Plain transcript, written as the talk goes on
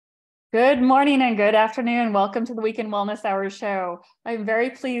Good morning and good afternoon. Welcome to the Weekend Wellness Hour show. I'm very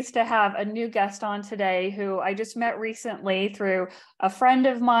pleased to have a new guest on today who I just met recently through a friend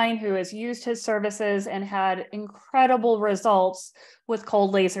of mine who has used his services and had incredible results with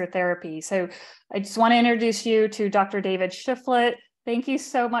cold laser therapy. So I just want to introduce you to Dr. David Shiflet. Thank you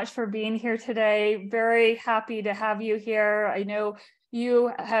so much for being here today. Very happy to have you here. I know you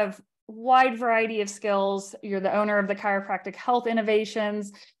have wide variety of skills. You're the owner of the Chiropractic Health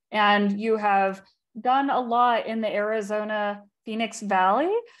Innovations, and you have done a lot in the Arizona Phoenix Valley.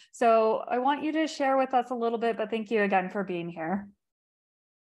 So I want you to share with us a little bit, but thank you again for being here.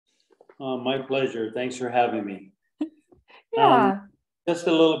 My pleasure. Thanks for having me. Yeah. Just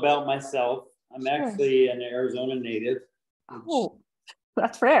a little about myself. I'm Sure. actually an Arizona native. Oh,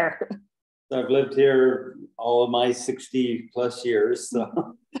 that's rare. I've lived here all of my 60 plus years.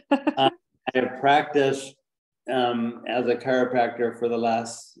 So I have practiced as a chiropractor for the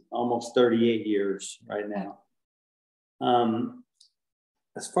last almost 38 years right now.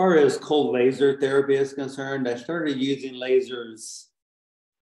 As far as cold laser therapy is concerned, I started using lasers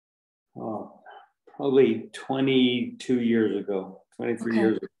probably 22 years ago, 23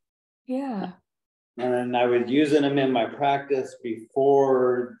 years ago. Yeah. And I was using them in my practice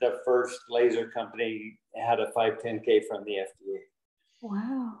before the first laser company had a 510K from the FDA.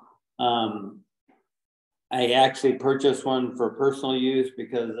 Wow. I actually purchased one for personal use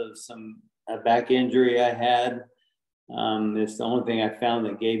because of a back injury I had. It's the only thing I found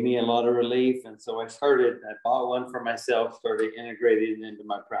that gave me a lot of relief. And so I bought one for myself, started integrating it into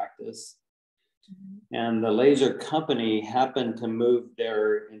my practice. And the laser company happened to move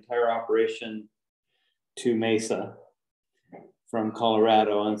their entire operation to Mesa from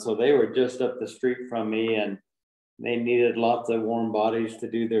Colorado. And so they were just up the street from me, and they needed lots of warm bodies to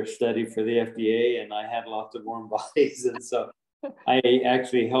do their study for the FDA. And I had lots of warm bodies. And so I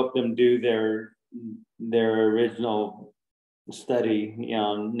actually helped them do their original study,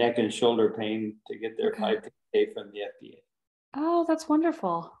 neck and shoulder pain to get their 510K from the FDA. Oh, that's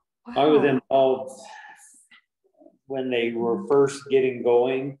wonderful. Wow. I was involved when they were first getting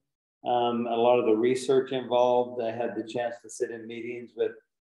going. A lot of the research involved. I had the chance to sit in meetings with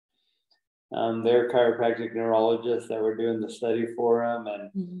their chiropractic neurologists that were doing the study for them,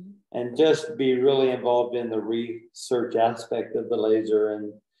 and just be really involved in the research aspect of the laser.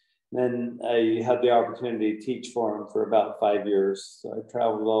 And then I had the opportunity to teach for them for about 5 years. So I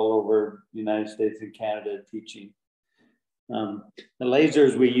traveled all over the United States and Canada teaching. The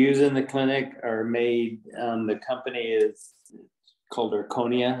lasers we use in the clinic are made, the company is called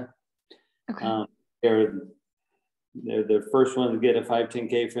Zirconia. Okay. They're the first one to get a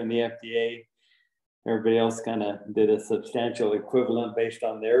 510K from the FDA. Everybody else kind of did a substantial equivalent based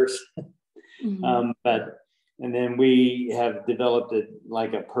on theirs. And then we have developed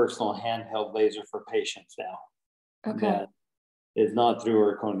like a personal handheld laser for patients now. Okay. That is not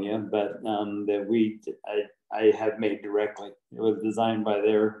through Zirconia, but that I have made directly. It was designed by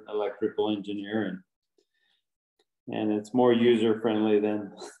their electrical engineer, and it's more user friendly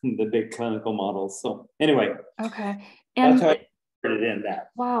than the big clinical models. So anyway, okay. And that's how I started in that.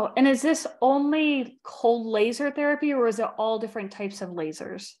 Wow. And is this only cold laser therapy, or is it all different types of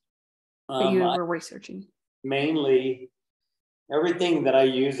lasers that you were researching? Mainly, everything that I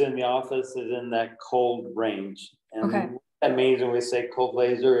use in the office is in that cold range. And what that means when we say cold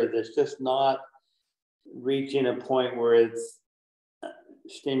laser is it's just not reaching a point where it's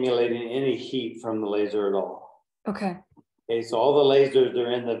stimulating any heat from the laser at all. Okay, so all the lasers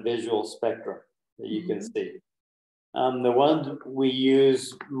are in the visual spectrum that you can see. The ones we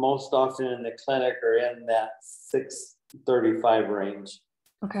use most often in the clinic are in that 635 range.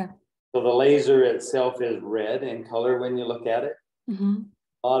 Okay. So the laser itself is red in color when you look at it. A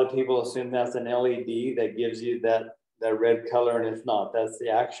lot of people assume that's an LED that gives you that red color, and it's not. That's the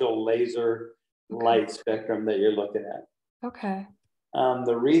actual laser light spectrum that you're looking at. Okay.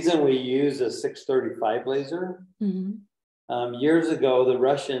 The reason we use a 635 laser, years ago, the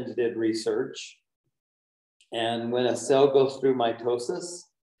Russians did research. And when a cell goes through mitosis,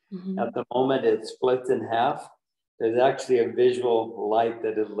 at the moment it splits in half, there's actually a visual light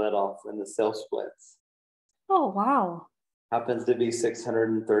that is let off when the cell splits. Oh, wow. Happens to be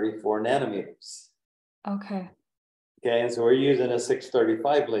 634 nanometers. Okay. Okay, and so we're using a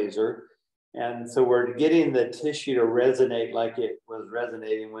 635 laser. And so we're getting the tissue to resonate like it was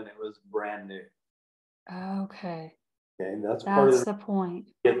resonating when it was brand new. Okay. Okay, that's part of the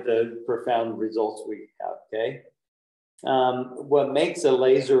point. Get the profound results we have. Okay. What makes a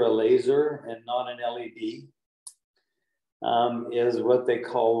laser and not an LED is what they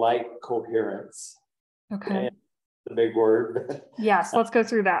call light coherence. Okay. The big word. Yes, let's go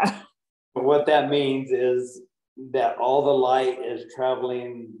through that. what that means is that all the light is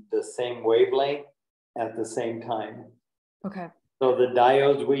traveling the same wavelength at the same time. Okay. So the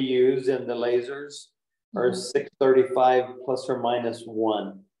diodes we use in the lasers are 635 plus or minus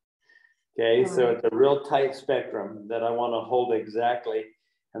 1. Okay, so it's a real tight spectrum that I want to hold exactly.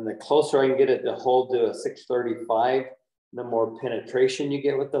 And the closer I can get it to hold to a 635, the more penetration you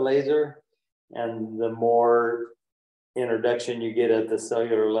get with the laser, and the more introduction you get at the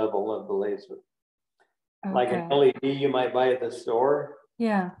cellular level of the laser. Okay. Like an LED you might buy at the store.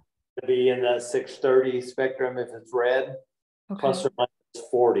 Yeah. To be in that 630 spectrum if it's red, plus or minus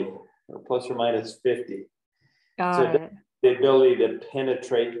 40 or plus or minus 50. Got it. The ability to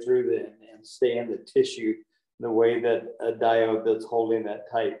penetrate through and stay in the tissue the way that a diode that's holding that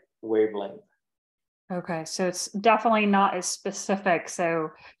tight wavelength. Okay, so it's definitely not as specific, so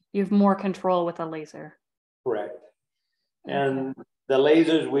you have more control with a laser. Correct. And the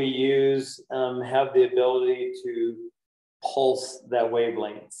lasers we use have the ability to pulse that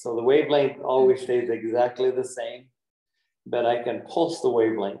wavelength. So the wavelength always stays exactly the same, but I can pulse the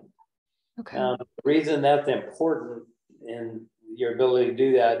wavelength. Okay. The reason that's important in your ability to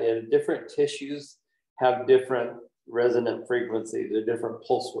do that is different tissues have different resonant frequencies or different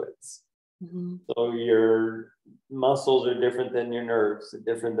pulse widths. So your muscles are different than your nerves,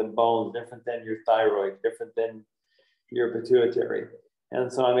 different than bones, different than your thyroid, different than your pituitary.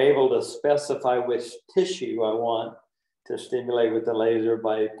 And so I'm able to specify which tissue I want to stimulate with the laser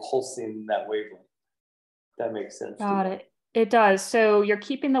by pulsing that wavelength. That makes sense. Got it. It does. So you're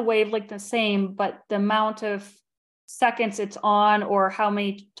keeping the wavelength the same, but the amount of seconds it's on or how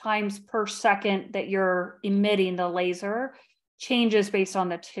many times per second that you're emitting the laser changes based on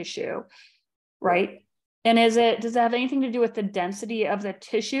the tissue, right? And does it have anything to do with the density of the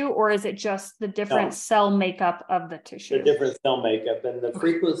tissue, or is it just the different cell makeup of the tissue? The different cell makeup and the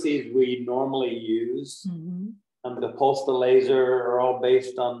frequencies we normally use to pulse the laser are all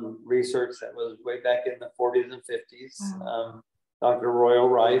based on research that was way back in the 40s and 50s. Wow. Dr. Royal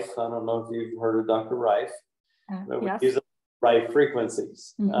Rife, I don't know if you've heard of Dr. Rife, but we use Rife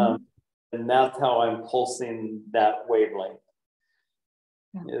frequencies. And that's how I'm pulsing that wavelength.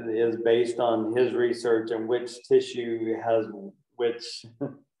 It is based on his research and which tissue has which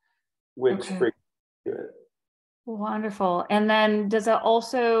frequency to it. Wonderful. And then does it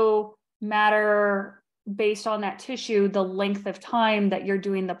also matter based on that tissue, the length of time that you're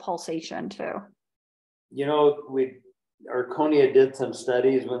doing the pulsation too? You know, Arconia did some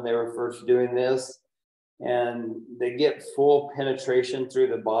studies when they were first doing this, and they get full penetration through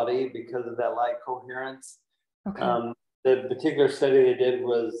the body because of that light coherence. The particular study they did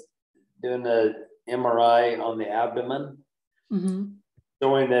was doing an MRI on the abdomen,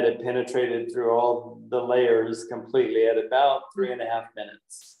 showing that it penetrated through all the layers completely at about 3.5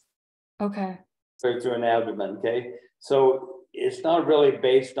 minutes. Okay. Through an abdomen, okay? So it's not really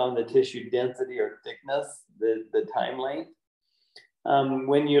based on the tissue density or thickness, the time length.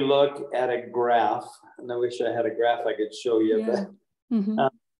 When you look at a graph, and I wish I had a graph I could show you,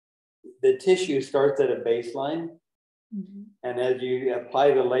 but the tissue starts at a baseline. And as you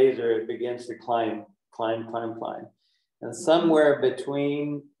apply the laser, it begins to climb. And somewhere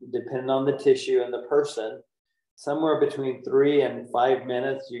between, depending on the tissue and the person, somewhere between 3 and 5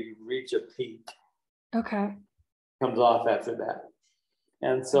 minutes, you reach a peak. Okay. Comes off after that.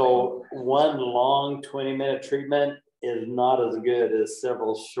 And so one long 20-minute treatment is not as good as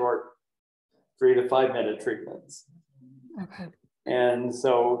several short 3 to 5 minute treatments. Okay. And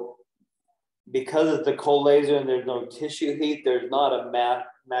so because it's a cold laser and there's no tissue heat, there's not a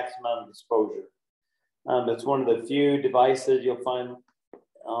maximum exposure. It's one of the few devices you'll find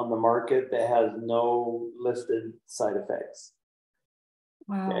on the market that has no listed side effects.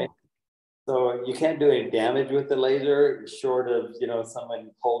 Wow. Okay? So you can't do any damage with the laser short of,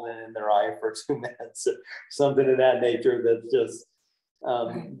 someone holding it in their eye for 2 minutes or something of that nature. That's just,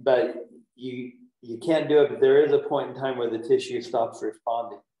 but you can't do it, but there is a point in time where the tissue stops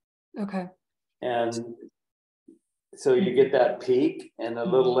responding. Okay. And so you get that peak and a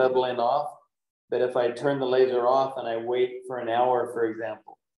little leveling off. But if I turn the laser off and I wait for an hour, for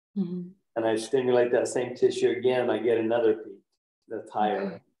example, and I stimulate that same tissue again, I get another peak that's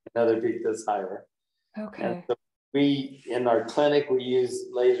higher, another peak that's higher. Okay. And so in our clinic, we use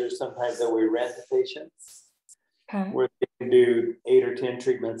lasers sometimes that we rent to patients, where they can do 8 or 10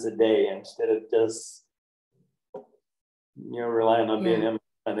 treatments a day instead of just, relying on being in the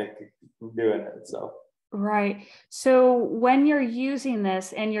clinic doing it. So. Right. So when you're using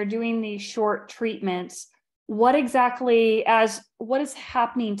this and you're doing these short treatments, what is happening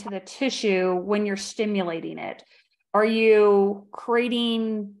to the tissue when you're stimulating it? Are you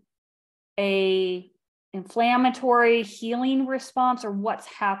creating a inflammatory healing response, or what's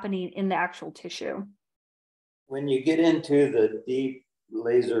happening in the actual tissue? When you get into the deep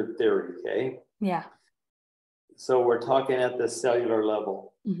laser theory, okay? Yeah. So we're talking at the cellular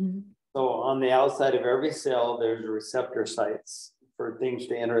level. Mm-hmm. So on the outside of every cell, there's receptor sites for things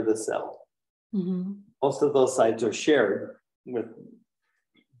to enter the cell. Mm-hmm. Most of those sites are shared with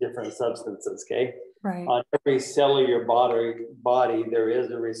different substances, okay? Right. On every cell of your body, there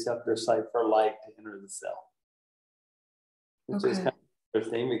is a receptor site for light to enter the cell. Which is kind of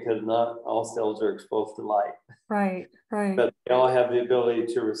interesting because not all cells are exposed to light. Right, right. But they all have the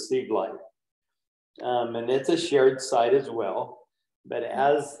ability to receive light. And it's a shared site as well. But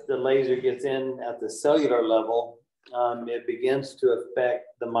as the laser gets in at the cellular level, it begins to affect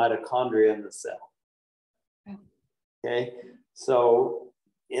the mitochondria in the cell. Okay, so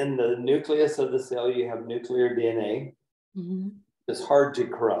in the nucleus of the cell, you have nuclear DNA. Mm-hmm. It's hard to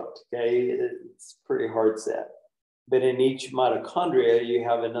corrupt, okay? It's pretty hard set. But in each mitochondria, you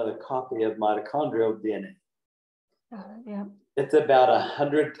have another copy of mitochondrial DNA. Yeah. It's about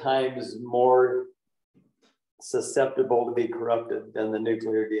 100 times more susceptible to be corrupted than the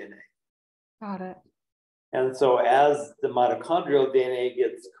nuclear DNA. Got it. And so as the mitochondrial DNA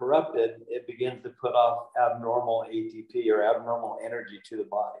gets corrupted, it begins to put off abnormal ATP or abnormal energy to the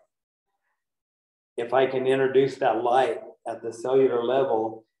body. If I can introduce that light at the cellular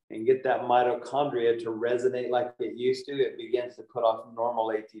level and get that mitochondria to resonate like it used to, it begins to put off normal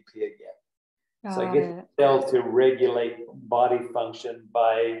ATP again. So I get the cell to regulate body function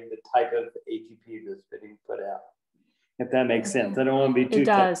by the type of ATP that's being put out. If that makes sense. I don't want to be too. It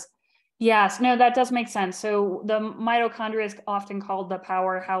does. Yes, no, that does make sense. So the mitochondria is often called the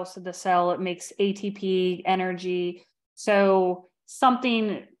powerhouse of the cell. It makes ATP, energy. So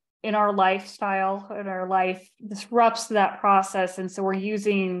something in our lifestyle, in our life, disrupts that process. And so we're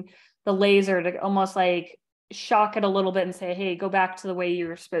using the laser to almost like shock it a little bit and say, hey, go back to the way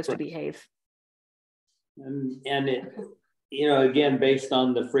you're supposed to behave. And it, you know, again, based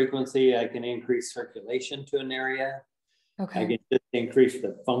on the frequency, I can increase circulation to an area. Okay. I can just increase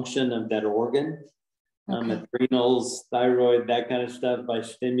the function of that organ, adrenals, thyroid, that kind of stuff by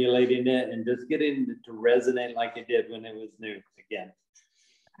stimulating it and just getting it to resonate like it did when it was new again.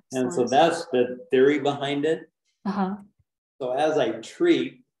 Excellent. And so that's the theory behind it. So as I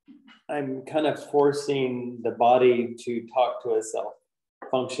treat, I'm kind of forcing the body to talk to itself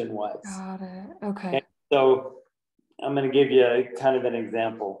function-wise. Got it. Okay. So I'm going to give you a kind of an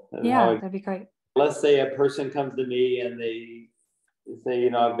example. Yeah, that'd be great. Let's say a person comes to me and they say, you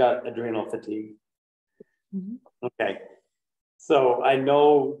know, I've got adrenal fatigue. Mm-hmm. Okay. So I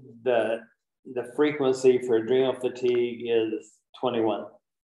know the frequency for adrenal fatigue is 21.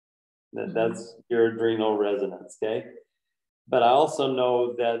 That's your adrenal resonance, okay? But I also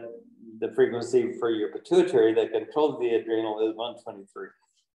know that the frequency for your pituitary that controls the adrenal is 123.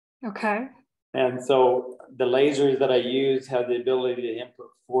 Okay. And so the lasers that I use have the ability to input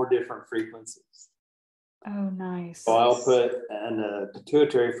 4 different frequencies. Oh, nice. So I'll put a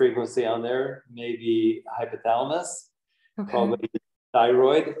pituitary frequency on there, maybe hypothalamus, probably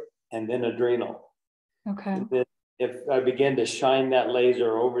thyroid, and then adrenal. Okay. And then if I begin to shine that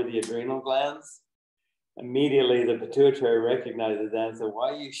laser over the adrenal glands, immediately the pituitary recognizes that and says,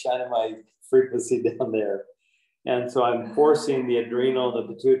 why are you shining my frequency down there? And so I'm forcing the adrenal and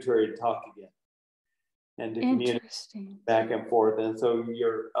the pituitary to talk again and to communicate back and forth. And so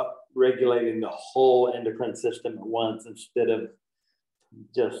you're up regulating the whole endocrine system at once instead of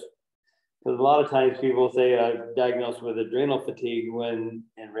just, because a lot of times people say I'm diagnosed with adrenal fatigue when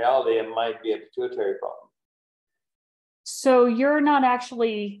in reality it might be a pituitary problem. So you're not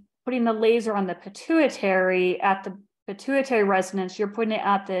actually putting the laser on the pituitary at the pituitary resonance, you're putting it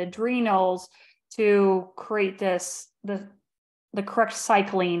at the adrenals to create this, the correct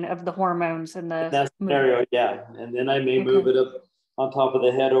cycling of the hormones and the that scenario, yeah. And then I may move it up on top of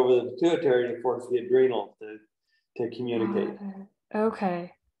the head over the pituitary to force the adrenal to communicate.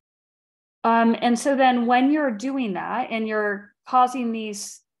 Okay. And so then when you're doing that and you're causing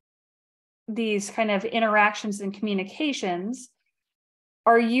these kind of interactions and communications,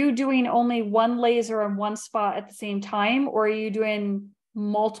 are you doing only one laser in one spot at the same time, or are you doing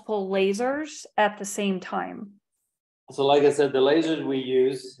multiple lasers at the same time? So like I said, the lasers we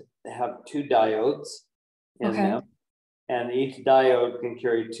use have 2 diodes in them, and each diode can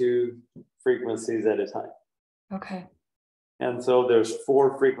carry 2 frequencies at a time. Okay. And so there's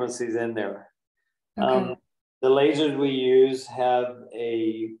 4 frequencies in there. Okay. The lasers we use have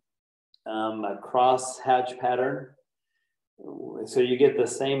a cross hatch pattern. So you get the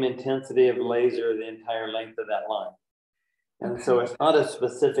same intensity of laser the entire length of that line. And Okay. so it's not a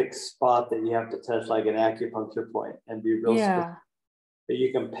specific spot that you have to touch like an acupuncture point and be real specific. But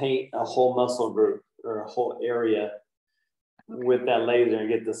you can paint a whole muscle group or a whole area with that laser and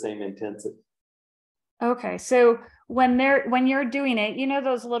get the same intensity. Okay. So when you're doing it, you know,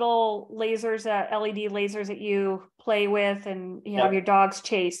 those little lasers, LED lasers that you play with and you have your dogs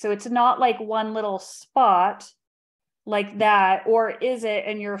chase. So it's not like one little spot like that, or is it?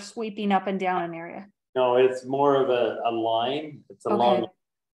 And you're sweeping up and down an area? No, it's more of a line. It's a long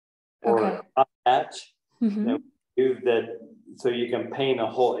or a patch that we do that, so you can paint a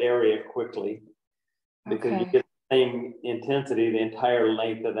whole area quickly because you get the same intensity the entire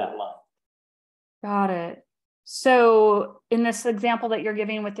length of that line. Got it. So in this example that you're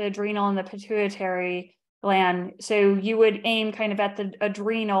giving with the adrenal and the pituitary gland, so you would aim kind of at the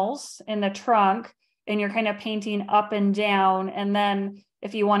adrenals in the trunk, and you're kind of painting up and down. And then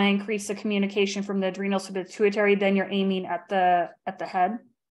if you want to increase the communication from the adrenals to the pituitary, then you're aiming at the head.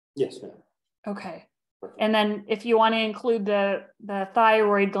 Yes, ma'am. Okay. And then if you want to include the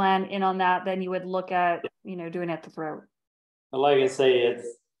thyroid gland in on that, then you would look at, you know, doing it at the throat. Like I say, it's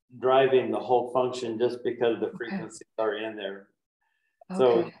driving the whole function just because the frequencies are in there.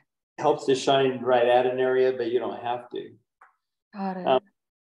 So it helps to shine right at an area, but you don't have to. Got it.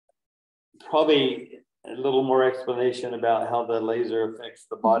 Probably a little more explanation about how the laser affects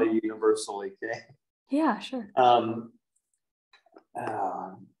the body universally. Okay. Yeah, sure.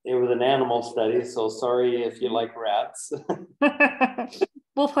 It was an animal study, so sorry if you like rats.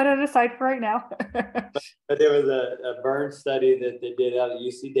 We'll put it aside for right now. But there was a burn study that they did out at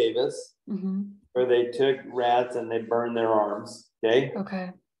UC Davis, where they took rats and they burned their arms,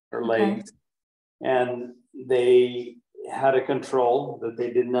 or legs, and they had a control that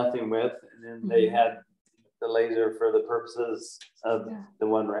they did nothing with, and then they had the laser for the purposes of the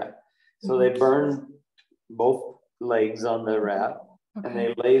one rat. So they burned both legs on the rat, and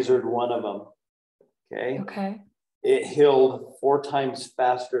they lasered one of them. It healed 4 times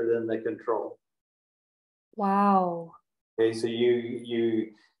faster than the control. Wow. Okay, so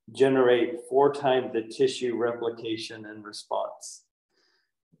you generate 4 times the tissue replication and response.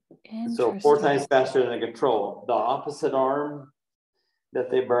 So 4 times faster than the control. The opposite arm that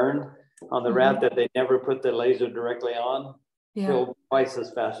they burned on the rat that they never put the laser directly on killed twice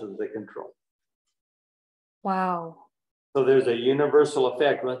as fast as the control. Wow. So there's a universal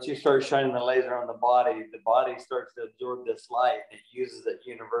effect. Once you start shining the laser on the body starts to absorb this light. It uses it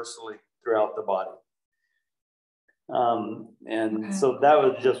universally throughout the body. So that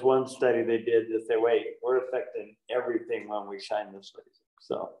was just one study they did to say, wait, we're affecting everything when we shine this laser.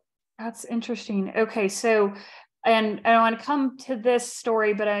 So that's interesting. Okay, so, and I want to come to this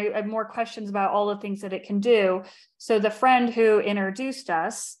story, but I have more questions about all the things that it can do. So the friend who introduced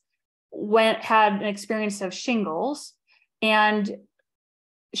us had an experience of shingles, and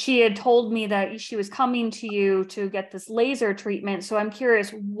she had told me that she was coming to you to get this laser treatment. So I'm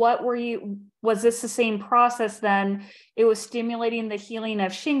curious, was this the same process then? It was stimulating the healing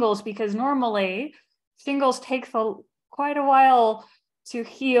of shingles, because normally shingles takes quite a while to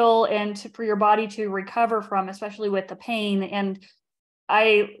heal and for your body to recover from, especially with the pain. And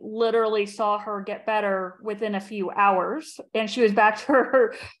I literally saw her get better within a few hours, and she was back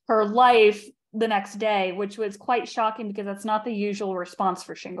to her life the next day, which was quite shocking because that's not the usual response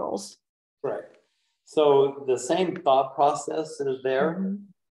for shingles. Right. So the same thought process is there.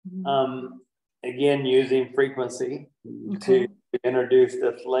 Again, using frequency to introduce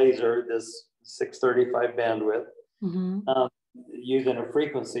this laser, this 635 bandwidth, using a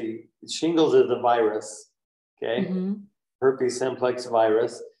frequency. Shingles is a virus, herpes simplex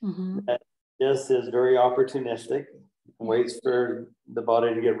virus. This is very opportunistic. Waits for the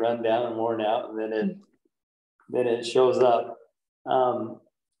body to get run down and worn out, and then it shows up.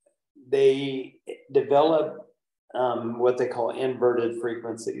 They develop what they call inverted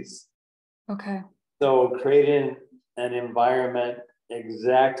frequencies. So creating an environment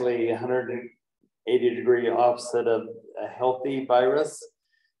exactly 180-degree opposite of a healthy virus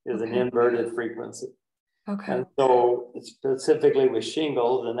is an inverted frequency. And so specifically with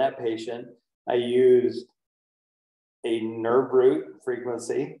shingles in that patient, I used a nerve root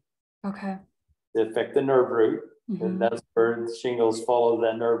frequency to affect the nerve root, and that's where shingles follow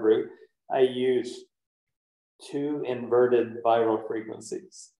that nerve root. I used 2 inverted viral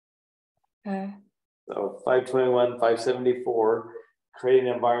frequencies. So 521, 574, create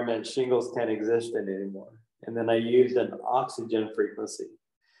an environment shingles can't exist in anymore. And then I used an oxygen frequency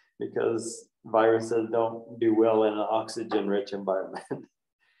because viruses don't do well in an oxygen-rich environment.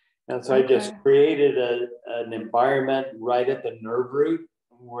 And so I just created an environment right at the nerve root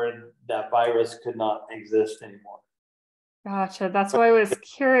where that virus could not exist anymore. Gotcha. That's why I was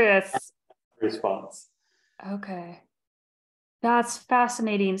curious. Response. Okay. That's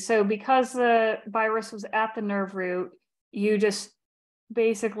fascinating. So because the virus was at the nerve root, you just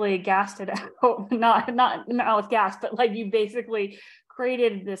basically gassed it out. Not with gas, but like you basically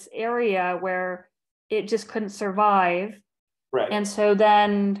created this area where it just couldn't survive. Right. And so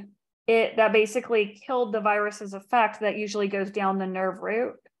then that basically killed the virus's effect that usually goes down the nerve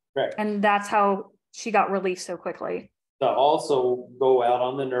root. Right. And that's how she got released so quickly. To also go out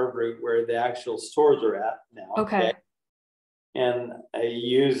on the nerve root where the actual stores are at now. Okay. And I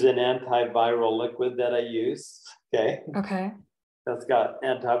use an antiviral liquid that I use. Okay. That's got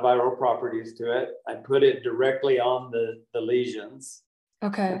antiviral properties to it. I put it directly on the lesions.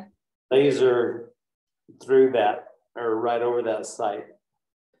 Okay. Laser through that or right over that site.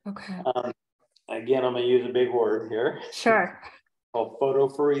 Okay. Again, I'm going to use a big word here. Sure. Called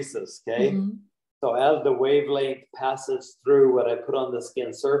photophoresis. Okay. Mm-hmm. So as the wavelength passes through what I put on the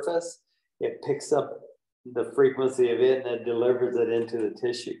skin surface, it picks up the frequency of it and it delivers it into the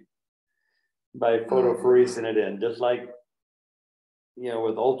tissue by photophoresing it in. Just like,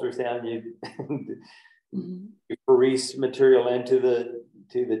 with ultrasound, you phorese material into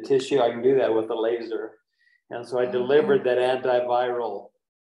the tissue. I can do that with a laser. And so I delivered that antiviral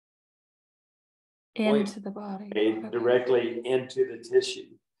into the body directly into the tissue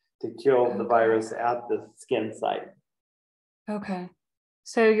to kill the virus at the skin site. Okay.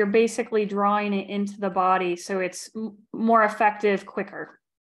 So you're basically drawing it into the body so it's more effective quicker.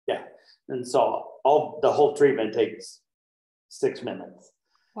 Yeah. And so the whole treatment takes 6 minutes.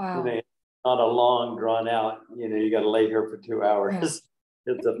 Wow. Not a long drawn out, you got to lay here for 2 hours.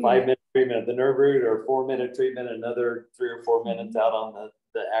 Yeah. It's a 5-minute treatment at the nerve root or a 4-minute treatment, another 3 or 4 minutes out on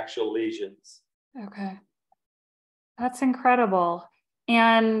the actual lesions. Okay. That's incredible.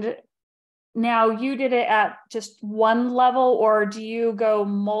 And now you did it at just one level, or do you go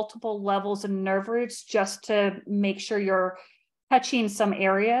multiple levels of nerve roots just to make sure you're touching some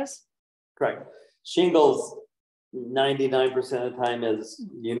areas? Correct. Shingles, 99% of the time is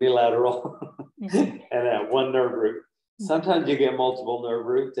unilateral and at one nerve root. Sometimes you get multiple nerve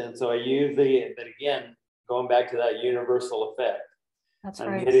roots. And so I usually, but again, going back to that universal effect. That's I'm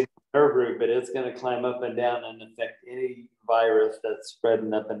right. hitting the nerve root, but it's going to climb up and down and affect any virus that's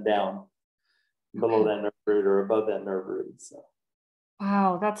spreading up and down below that nerve root or above that nerve root. So.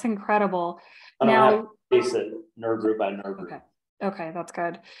 Wow, that's incredible. I don't have to face it nerve root by nerve root. Okay, that's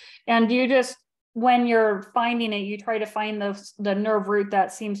good. And you just, when you're finding it, you try to find the nerve root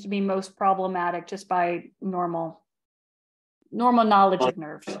that seems to be most problematic just by normal knowledge of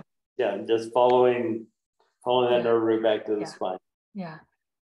nerves. Yeah, just following that nerve root back to the spine. Yeah,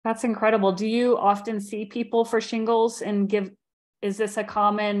 that's incredible. Do you often see people for shingles and is this a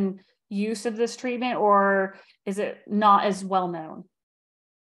common use of this treatment, or is it not as well known?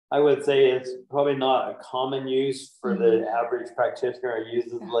 I would say it's probably not a common use for the average practitioner who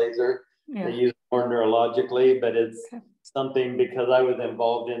uses laser. They use it more neurologically, but it's something, because I was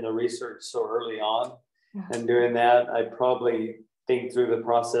involved in the research so early on and doing that, I probably think through the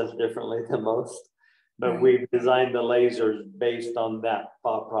process differently than most. But we've designed the lasers based on that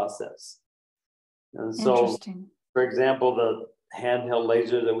thought process. And so, for example, the handheld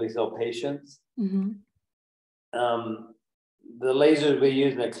laser that we sell patients, the lasers we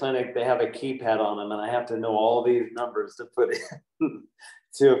use in the clinic, they have a keypad on them, and I have to know all these numbers to put in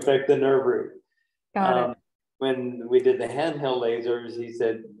to affect the nerve root. Got it. When we did the handheld lasers, he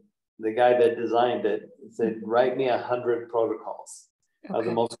said, the guy that designed it said, write me 100 protocols of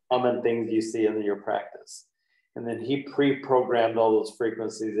the most common things you see in your practice. And then he pre-programmed all those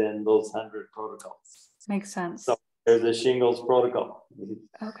frequencies in those 100 protocols. Makes sense. So there's a shingles protocol.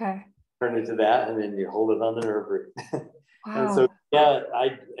 Okay. Turn it to that, and then you hold it on the nerve root. Wow. And so,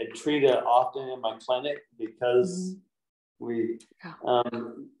 I treat it often in my clinic because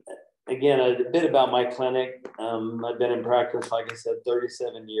again, a bit about my clinic. I've been in practice, like I said,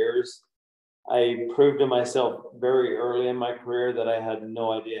 37 years. I proved to myself very early in my career that I had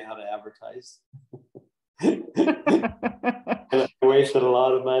no idea how to advertise. I wasted a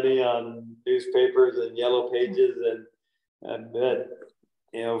lot of money on newspapers and yellow pages, and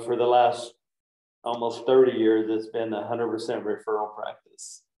for the last almost 30 years, it's been 100% referral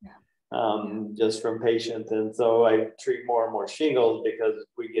practice, just from patients. And so I treat more and more shingles because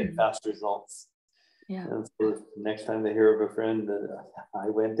we get fast results. Yeah. And so next time they hear of a friend, I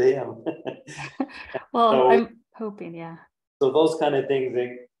went to him. Well, so, I'm hoping, So those kind of things,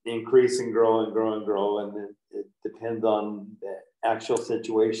 they increase and grow and grow and grow. And it depends on the actual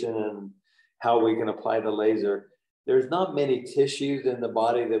situation and how we can apply the laser. there's not many tissues in the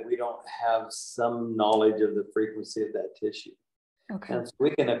body that we don't have some knowledge of the frequency of that tissue. Okay. And so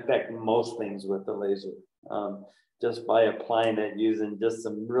we can affect most things with the laser, just by applying it using just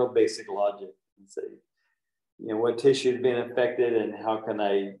some real basic logic and say, what tissue is being affected and how can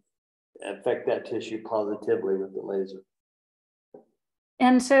I affect that tissue positively with the laser.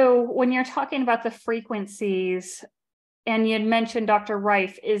 And so when you're talking about the frequencies, and you had mentioned Dr.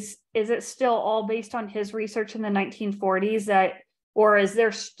 Reif, is it still all based on his research in the 1940s or is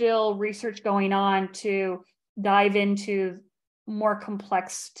there still research going on to dive into more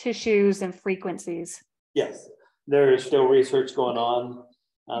complex tissues and frequencies? Yes, there is still research going on.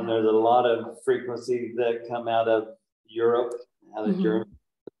 There's a lot of frequencies that come out of Europe, out of Germany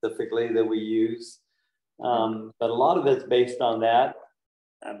specifically, that we use. But a lot of it's based on that.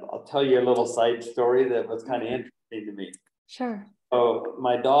 I'll tell you a little side story that was kind of interesting to me. Sure. So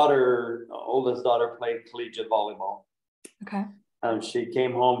my oldest daughter, played collegiate volleyball. Okay. She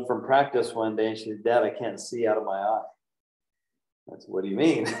came home from practice one day and she said, "Dad, I can't see out of my eye." I said, "What do you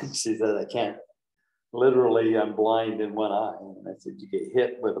mean?" She said, "I can't. Literally, I'm blind in one eye." And I said, "You get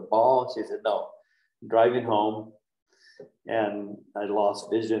hit with a ball?" She said, "No. I'm driving home and I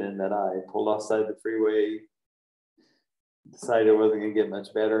lost vision in that eye. Pulled offside the freeway, decided it wasn't going to get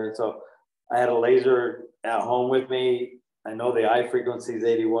much better. And so I had a laser at home with me. I know the eye frequency is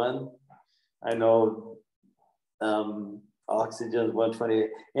 81. I know oxygen is 120.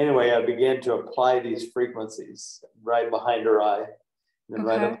 Anyway, I began to apply these frequencies right behind her eye and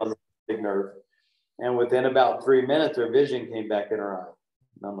right up on the big nerve. And within about 3 minutes, her vision came back in her eye.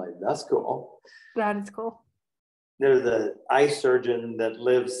 And I'm like, that's cool. That is cool. There's an eye surgeon that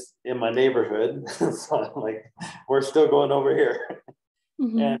lives in my neighborhood. So I'm like, we're still going over here.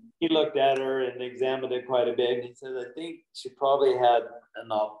 And he looked at her and examined it quite a bit. And he said, "I think she probably had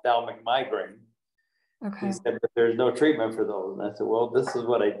an ophthalmic migraine." Okay. He said, "But there's no treatment for those." And I said, "Well, this is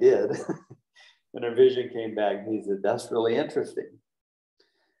what I did." And her vision came back. And he said, "That's really interesting."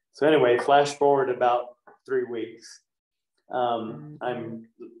 So anyway, flash forward about 3 weeks. I'm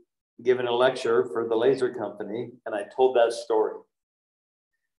giving a lecture for the laser company, and I told that story.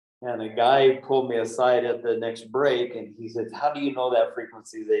 And a guy pulled me aside at the next break, and he says, "How do you know that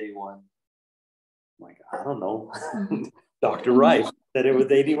frequency is 81? I'm like, "I don't know." Dr. Reif said it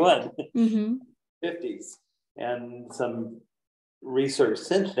was 81, 50s. And some research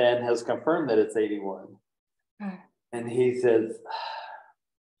since then has confirmed that it's 81. And he says,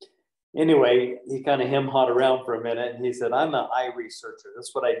 anyway, he kind of hem-hawed around for a minute, and he said, "I'm an eye researcher.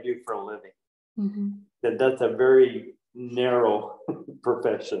 That's what I do for a living." That's a very narrow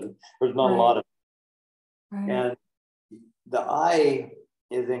profession. There's not a lot of it. And the eye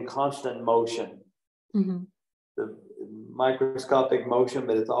is in constant motion. The microscopic motion,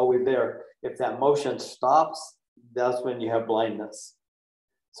 but it's always there. If that motion stops, that's when you have blindness.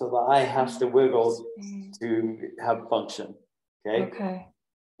 So the eye has to wiggle to have function. Okay.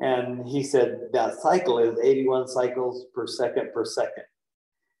 And he said that cycle is 81 cycles per second.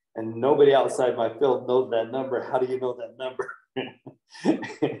 And nobody outside my field knows that number. How do you know that number?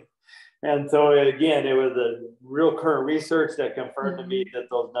 And so again, it was a real current research that confirmed to me that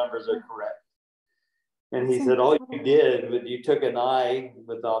those numbers are correct. And he said, all you did was you took an eye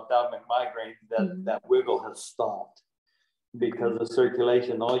with ophthalmic migraine, that wiggle has stopped because of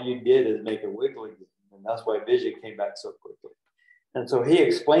circulation. All you did is make it wiggle again. And that's why vision came back so quickly. And so he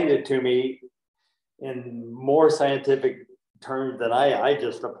explained it to me in more scientific terms than I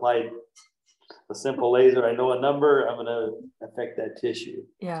just applied a simple laser. I know a number, I'm going to affect that tissue.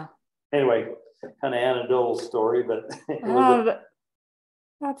 Yeah. Anyway, kind of anecdotal story, but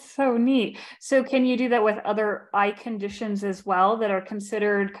that's so neat. So can you do that with other eye conditions as well that are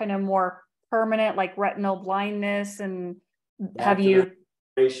considered kind of more permanent, like retinal blindness? And have you?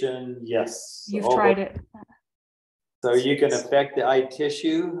 Yes. You've tried it. So you can affect the eye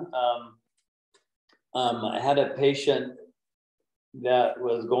tissue. I had a patient that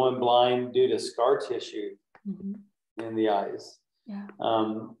was going blind due to scar tissue in the eyes. Yeah.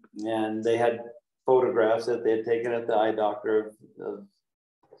 And they had photographs that they had taken at the eye doctor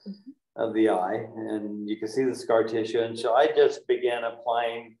of the eye, and you can see the scar tissue. And so I just began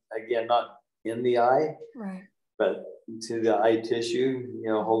applying, again, not in the eye, but to the eye tissue,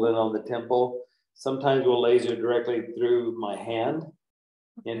 holding on the temple. Sometimes we'll laser directly through my hand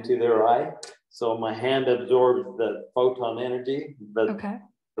into their eye. So my hand absorbs the photon energy, but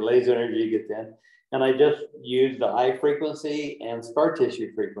the laser energy gets in. And I just use the eye frequency and scar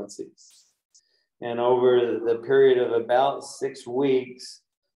tissue frequencies. And over the period of about 6 weeks,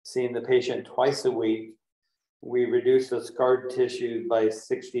 seeing the patient twice a week, we reduced the scar tissue by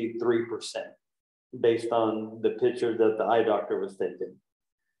 63%. based on the picture that the eye doctor was taking.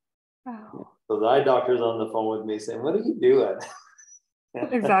 Wow. So the eye doctor's on the phone with me saying, "What are you doing?"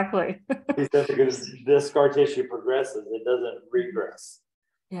 Exactly. He said, "Because this scar tissue progresses, it doesn't regress."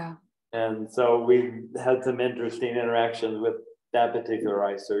 Yeah. And so we had some interesting interactions with that particular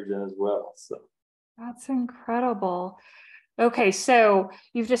eye surgeon as well. So That's incredible. Okay, so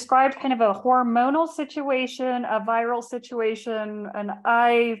you've described kind of a hormonal situation, a viral situation, an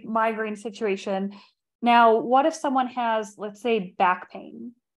eye migraine situation. Now, what if someone has, let's say, back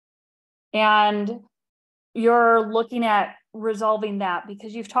pain, and you're looking at resolving that?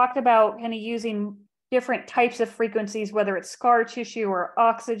 Because you've talked about kind of using different types of frequencies, whether it's scar tissue or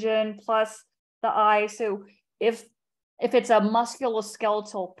oxygen plus the eye. So if it's a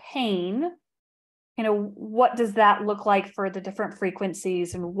musculoskeletal pain, what does that look like for the different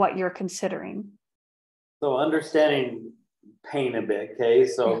frequencies and what you're considering? So understanding pain a bit, okay?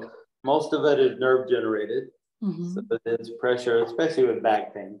 So most of it is nerve generated. Mm-hmm. So it's pressure, especially with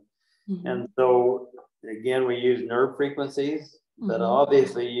back pain. Mm-hmm. And so again, we use nerve frequencies, but mm-hmm.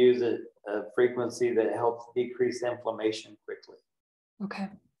 obviously use a frequency that helps decrease inflammation quickly. Okay.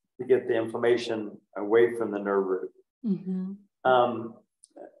 To get the inflammation away from the nerve root. Mm-hmm.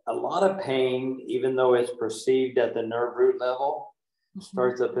 A lot of pain, even though it's perceived at the nerve root level, mm-hmm.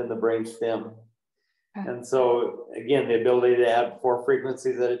 starts up in the brain stem. Okay. And so again, the ability to add 4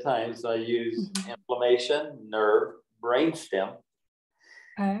 frequencies at a time. So I use mm-hmm. inflammation, nerve, brain stem,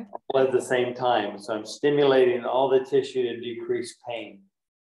 okay. all at the same time. So I'm stimulating all the tissue to decrease pain.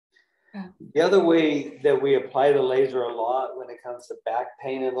 Yeah. The other way that we apply the laser a lot when it comes to back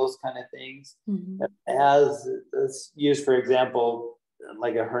pain and those kind of things, mm-hmm. as it's used, for example,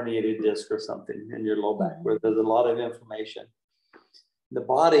 like a herniated disc or something in your low back, mm-hmm. where there's a lot of inflammation. The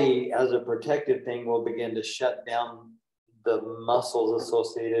body, as a protective thing, will begin to shut down the muscles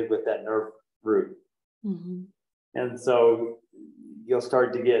associated with that nerve root. Mm-hmm. And so you'll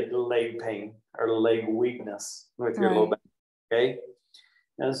start to get leg pain or leg weakness with your low back, okay?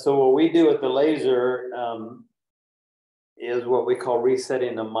 And so what we do with the laser is what we call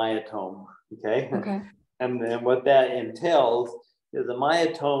resetting a myotome, okay? Okay. And what that entails is a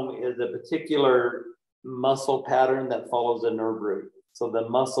myotome is a particular muscle pattern that follows a nerve root. So the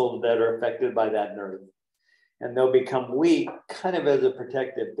muscles that are affected by that nerve. And they'll become weak kind of as a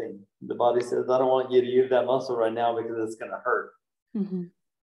protective thing. The body says, I don't want you to use that muscle right now because it's going to hurt. Mm-hmm.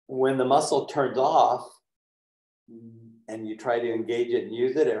 When the muscle turns off and you try to engage it and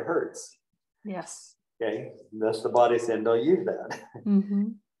use it, it hurts. Yes. Okay. That's the body saying, don't use that. Mm-hmm.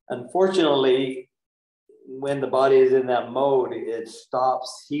 Unfortunately, when the body is in that mode, it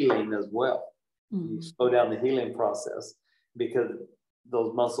stops healing as well. Mm-hmm. You slow down the healing process because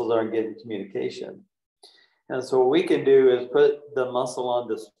those muscles aren't getting communication. And so what we can do is put the muscle on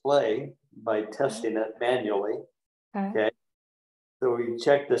display by testing it manually. Okay. So we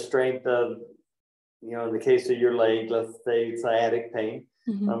check the strength of, in the case of your leg, let's say sciatic pain,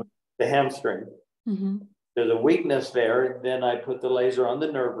 mm-hmm. The hamstring. Mm-hmm. There's a weakness there. Then I put the laser on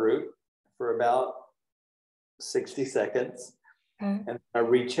the nerve root for about 60 seconds. Okay. And I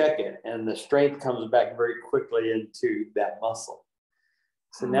recheck it, and the strength comes back very quickly into that muscle.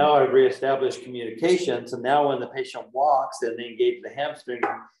 So now I've reestablished communication. So now when the patient walks and they engage the hamstring,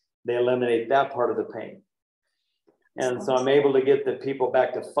 they eliminate that part of the pain. And so I'm able to get the people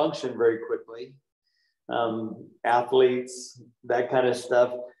back to function very quickly. Athletes, that kind of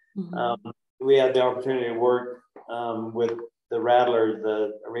stuff. Mm-hmm. We had the opportunity to work with the Rattlers,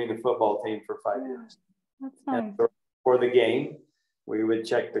 the arena football team, for 5 years. That's nice. And for the game, we would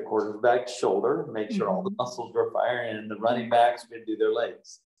check the quarterback's shoulder, make sure all the muscles were firing, and the running backs would do their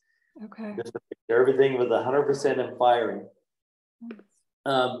legs. Okay. Just to make sure everything was 100% in firing.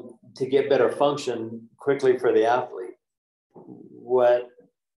 To get better function quickly for the athlete. What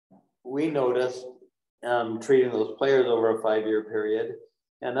we noticed treating those players over a 5-year period,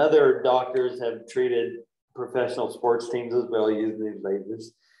 and other doctors have treated professional sports teams as well using these lasers.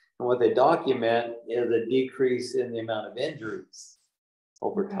 And what they document is a decrease in the amount of injuries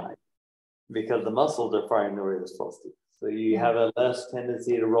over time because the muscles are firing the way they're supposed to. So you have a less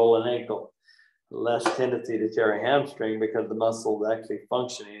tendency to roll an ankle, less tendency to tear a hamstring because the muscle is actually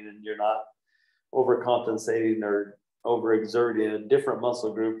functioning and you're not overcompensating or overexerting a different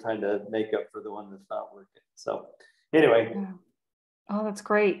muscle group trying to make up for the one that's not working. So anyway. Yeah. Oh, that's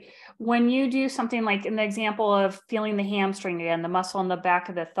great. When you do something like in the example of feeling the hamstring again, the muscle on the back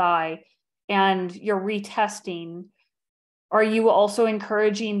of the thigh, and you're retesting, are you also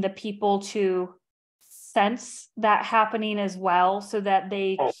encouraging the people to sense that happening as well so that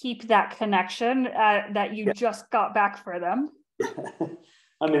they keep that connection that you just got back for them?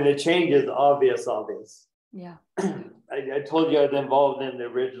 I mean, the change is obvious. Yeah. I told you I was involved in the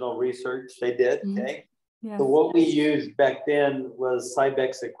original research they did, okay? Yes. So what we used back then was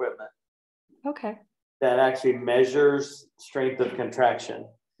Cybex equipment. Okay. That actually measures strength of contraction.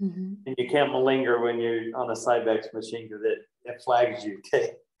 And you can't malinger when you're on a Cybex machine because it flags you,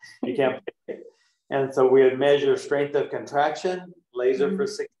 okay? You can't pick it. And so we would measure strength of contraction, laser for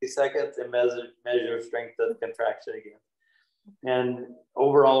 60 seconds, and measure strength of contraction again. And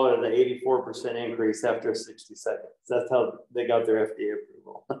overall, it was an 84% increase after 60 seconds. That's how they got their FDA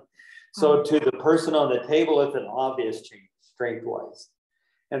approval. So to the person on the table, it's an obvious change, strength-wise.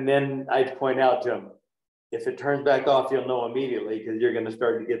 And then I'd point out to them, if it turns back off, you'll know immediately because you're going to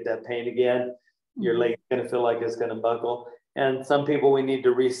start to get that pain again. Your leg's going to feel like it's going to buckle. And some people, we need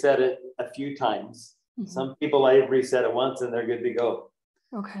to reset it a few times. Some people, I reset it once and they're good to go.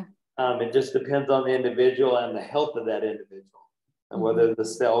 Okay. It just depends on the individual and the health of that individual and whether the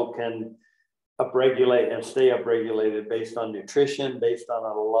cell can upregulate and stay upregulated based on nutrition, based on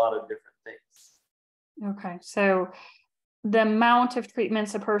a lot of different things. Okay. So the amount of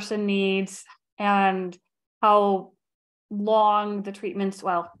treatments a person needs and how long the treatments,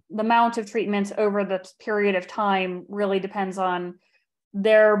 well, the amount of treatments over the period of time really depends on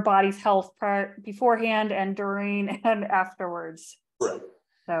their body's health beforehand and during and afterwards. Right.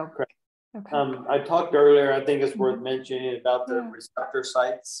 So, correct. Okay. I talked earlier, I think it's worth mentioning about the receptor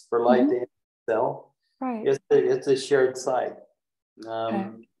sites for light in the cell. Right. It's a shared site. Okay.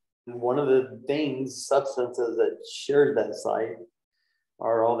 One of the substances that share that site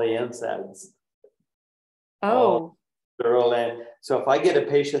are all the NSAIDs. Oh. So if I get a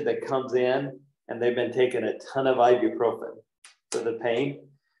patient that comes in and they've been taking a ton of ibuprofen for the pain,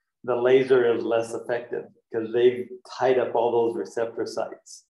 the laser is less effective because they've tied up all those receptor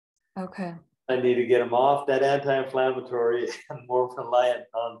sites. Okay. I need to get them off that anti-inflammatory and more reliant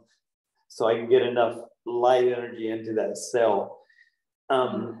on, so I can get enough light energy into that cell.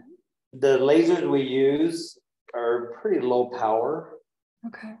 The lasers we use are pretty low power.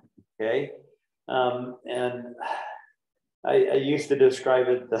 Okay. Okay. And I used to describe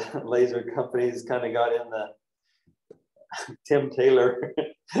it, the laser companies kind of got in the Tim Taylor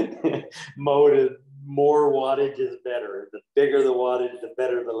mode of more wattage is better. The bigger the wattage, the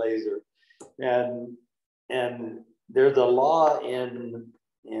better the laser. And there's a law in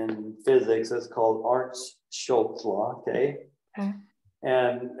physics, it's called Arndt-Schultz law, okay?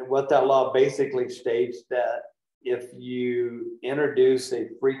 And what that law basically states that if you introduce a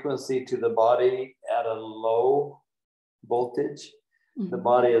frequency to the body at a low voltage, the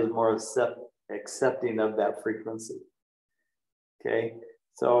body is more accepting of that frequency. Okay,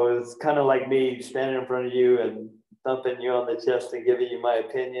 so it's kind of like me standing in front of you and thumping you on the chest and giving you my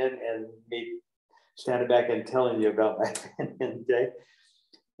opinion, and me standing back and telling you about my opinion. Okay,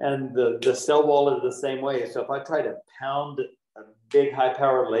 and the cell wall is the same way. So if I try to pound a big high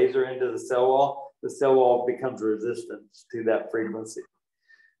powered laser into the cell wall becomes resistant to that frequency.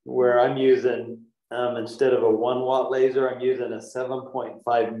 Where I'm using, instead of a 1 watt laser, I'm using a 7.5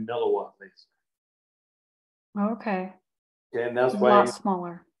 milliwatt laser. Okay. Okay, and that's a why lot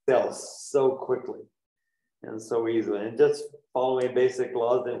smaller. Cells so quickly and so easily, and just following basic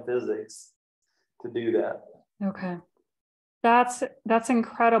laws in physics to do that. Okay. That's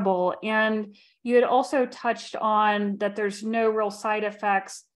incredible. And you had also touched on that there's no real side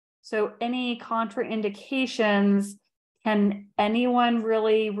effects. So any contraindications, can anyone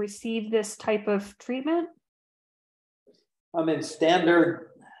really receive this type of treatment? I mean, standard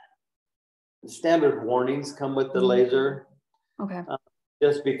warnings come with the laser. Okay.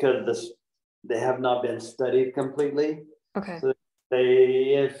 Just because they have not been studied completely. Okay. So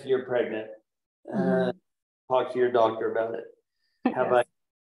if you're pregnant, talk to your doctor about it. Have I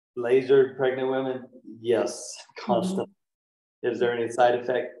lasered pregnant women? Yes, constantly. Is there any side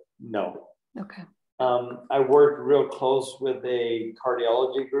effect? No. Okay. I worked real close with a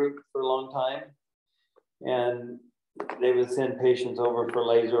cardiology group for a long time, and they would send patients over for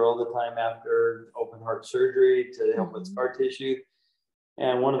laser all the time after open heart surgery to help with scar tissue.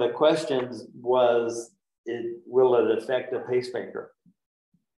 And one of the questions was, will it affect a pacemaker?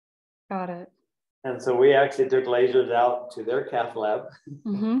 Got it. And so we actually took lasers out to their cath lab,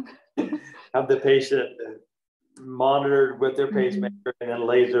 have the patient monitored with their pacemaker, and then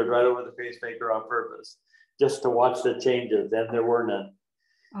lasered right over the pacemaker on purpose, just to watch the changes, and there were none.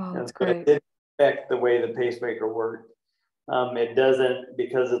 Oh, that's and so great. it didn't affect the way the pacemaker worked. It doesn't,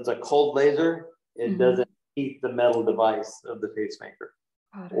 because it's a cold laser, it doesn't heat the metal device of the pacemaker,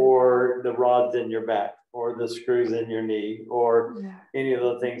 or the rods in your back, or the screws in your knee, or any of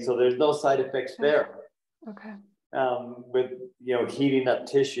those things. So there's no side effects there. Okay. with, heating up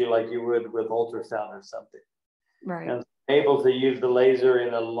tissue like you would with ultrasound or something. Right. And able to use the laser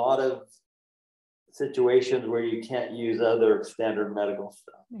in a lot of situations where you can't use other standard medical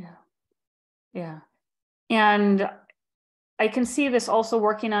stuff. Yeah. Yeah. And I can see this also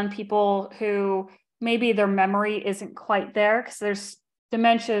working on people who maybe their memory isn't quite there, because there's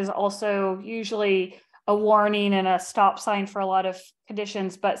dementia is also usually a warning and a stop sign for a lot of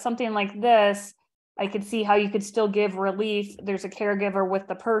conditions. But something like this, I could see how you could still give relief. There's a caregiver with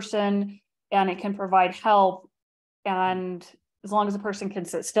the person and it can provide help. And as long as the person can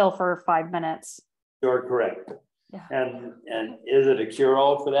sit still for 5 minutes. You're correct. Yeah. And is it a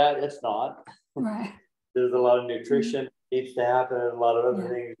cure-all for that? It's not. Right. There's a lot of nutrition needs to happen, and a lot of other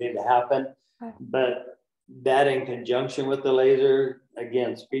things need to happen. Right. But that in conjunction with the laser,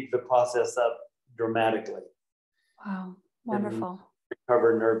 again, speeds the process up dramatically. Wow. Wonderful.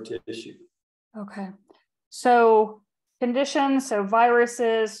 Recover nerve tissue. Okay. So conditions, so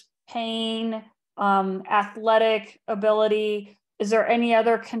viruses, pain, athletic ability. Is there any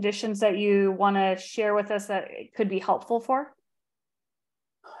other conditions that you want to share with us that it could be helpful for?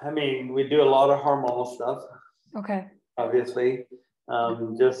 I mean, we do a lot of hormonal stuff. Okay. Obviously,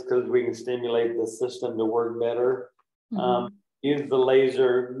 just because we can stimulate the system to work better. Use the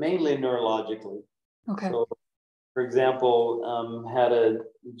laser mainly neurologically. Okay. So, for example, had a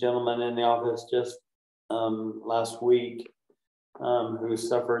gentleman in the office just last week who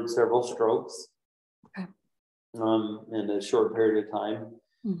suffered several strokes. Okay. In a short period of time.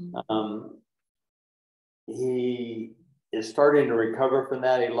 He is starting to recover from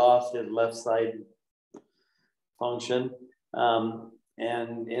that. He lost his left side function.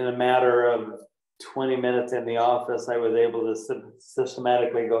 And in a matter of 20 minutes in the office, I was able to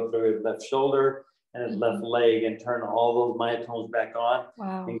systematically go through his left shoulder and his left leg and turn all those myotones back on.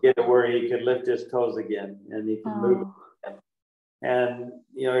 Wow. And get to where he could lift his toes again and he could move again. And,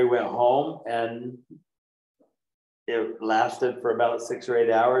 he went home and it lasted for about 6 or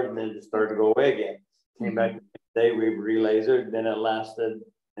 8 hours and then it started to go away again. Came back the next day, we re-lasered, then it lasted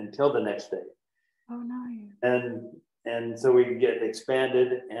until the next day. Oh, nice. And so we get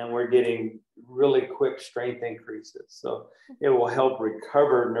expanded and we're getting really quick strength increases. So it will help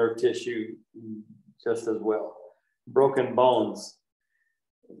recover nerve tissue just as well. Broken bones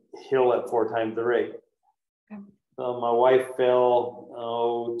heal at 4 times the rate. Okay. So my wife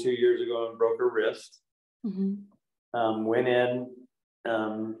fell 2 years ago and broke her wrist. Went in,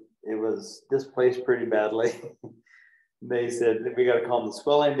 it was displaced pretty badly. They said, we got to calm the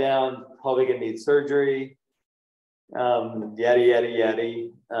swelling down, probably gonna need surgery. Yada, yada, yada.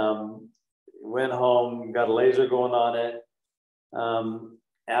 Went home, got a laser going on it.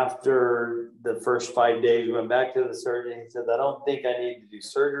 After the first 5 days, went back to the surgeon. He said, I don't think I need to do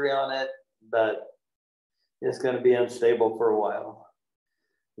surgery on it, but it's going to be unstable for a while.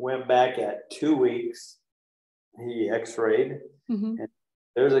 Went back at 2 weeks. He x-rayed. And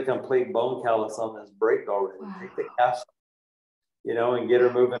there's a complete bone callus on this break already. Wow. Take the cast, and get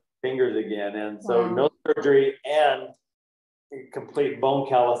her moving fingers again. And so no surgery and complete bone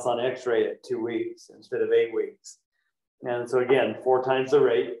callus on x-ray at 2 weeks instead of 8 weeks. And so again, 4 times the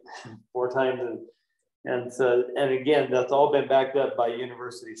rate, 4 times. And again, that's all been backed up by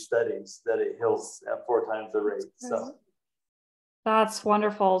university studies that it heals at 4 times the rate. So that's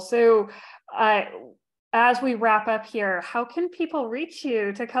wonderful. So as we wrap up here, how can people reach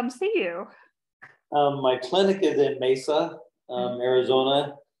you to come see you? My clinic is in Mesa,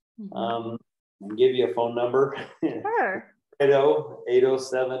 Arizona. I'll give you a phone number. Sure.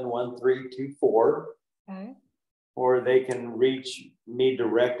 807-1324. Okay. Or they can reach me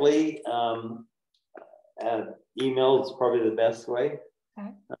directly. Email is probably the best way.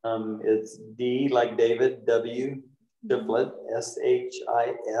 Okay. It's D like David, W, Shiflet,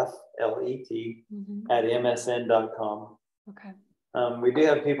 SHIFLET at MSN.com. Okay. We do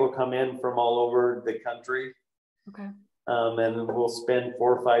have people come in from all over the country. Okay. And we'll spend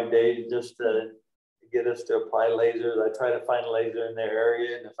 4 or 5 days just to get us to apply lasers. I try to find a laser in their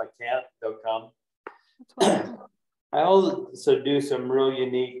area, and if I can't, they'll come. That's wonderful. I also do some real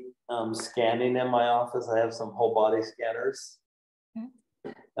unique scanning in my office. I have some whole body scanners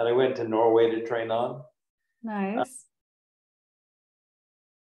that I went to Norway to train on. Nice.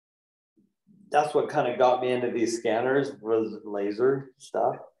 That's what kind of got me into these scanners was laser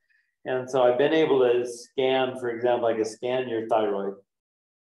stuff. And so I've been able to scan, for example, I can scan your thyroid.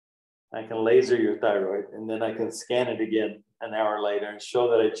 I can laser your thyroid, and then I can scan it again an hour later and show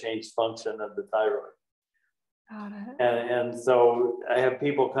that I changed function of the thyroid. Got it. And so I have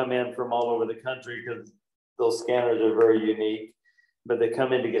people come in from all over the country because those scanners are very unique. but they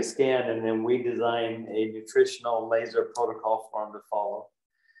come in to get scanned, and then we design a nutritional laser protocol for them to follow.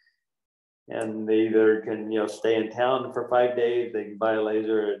 And they either can, stay in town for 5 days, they can buy a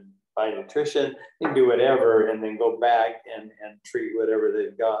laser and buy nutrition, they can do whatever, and then go back and treat whatever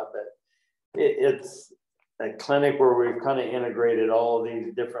they've got. But it's a clinic where we've kind of integrated all of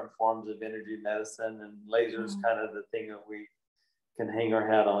these different forms of energy medicine, and lasers kind of the thing that we can hang our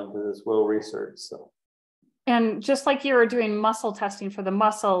hat on because it's well researched. So. And just like you were doing muscle testing for the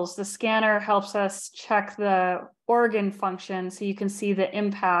muscles, the scanner helps us check the organ function so you can see the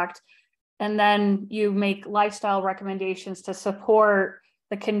impact. And then you make lifestyle recommendations to support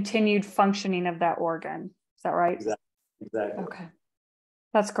the continued functioning of that organ. Is that right? Exactly. Okay.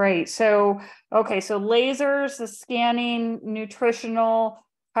 That's great. So lasers, the scanning, nutritional,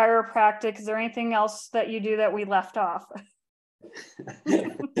 chiropractic. Is there anything else that you do that we left off? I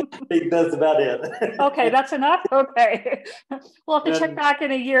think that's about it. Okay, that's enough. Okay. We'll have to check back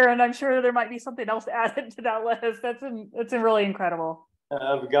in a year, and I'm sure there might be something else added to that list. That's really incredible.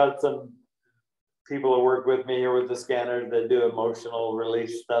 I've got some people that work with me here with the scanner that do emotional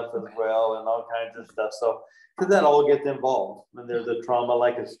release stuff as well, and all kinds of stuff. So, because that all gets involved. When there's a trauma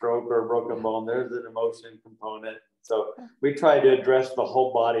like a stroke or a broken bone, there's an emotion component. So we try to address the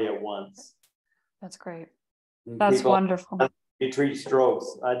whole body at once. That's great. That's wonderful. You treat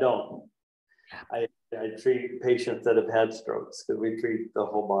strokes. I don't. I treat patients that have had strokes because we treat the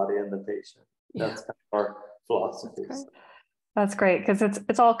whole body and the patient. That's kind of our philosophy. That's great because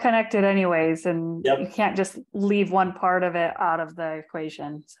it's all connected anyways, and you can't just leave one part of it out of the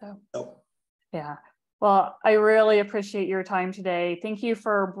equation. So yeah. Well, I really appreciate your time today. Thank you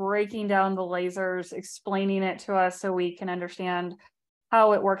for breaking down the lasers, explaining it to us so we can understand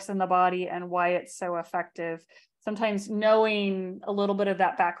how it works in the body and why it's so effective. Sometimes knowing a little bit of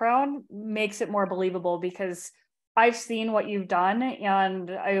that background makes it more believable because I've seen what you've done,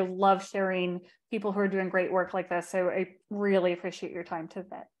 and I love sharing people who are doing great work like this. So I really appreciate your time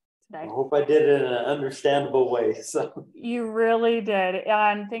today. I hope I did it in an understandable way. So you really did.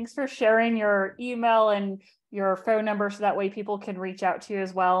 And thanks for sharing your email and your phone number so that way people can reach out to you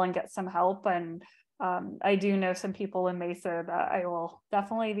as well and get some help. And I do know some people in Mesa that I will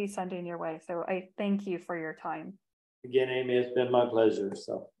definitely be sending your way. So I thank you for your time. Again, Amy, it's been my pleasure.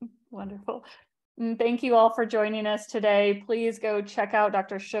 So wonderful. And thank you all for joining us today. Please go check out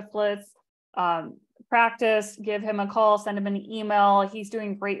Dr. Shiflet's practice, give him a call, send him an email. He's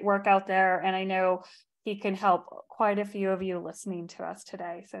doing great work out there, and I know he can help quite a few of you listening to us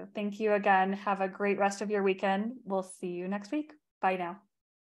today. So thank you again. Have a great rest of your weekend. We'll see you next week. Bye now.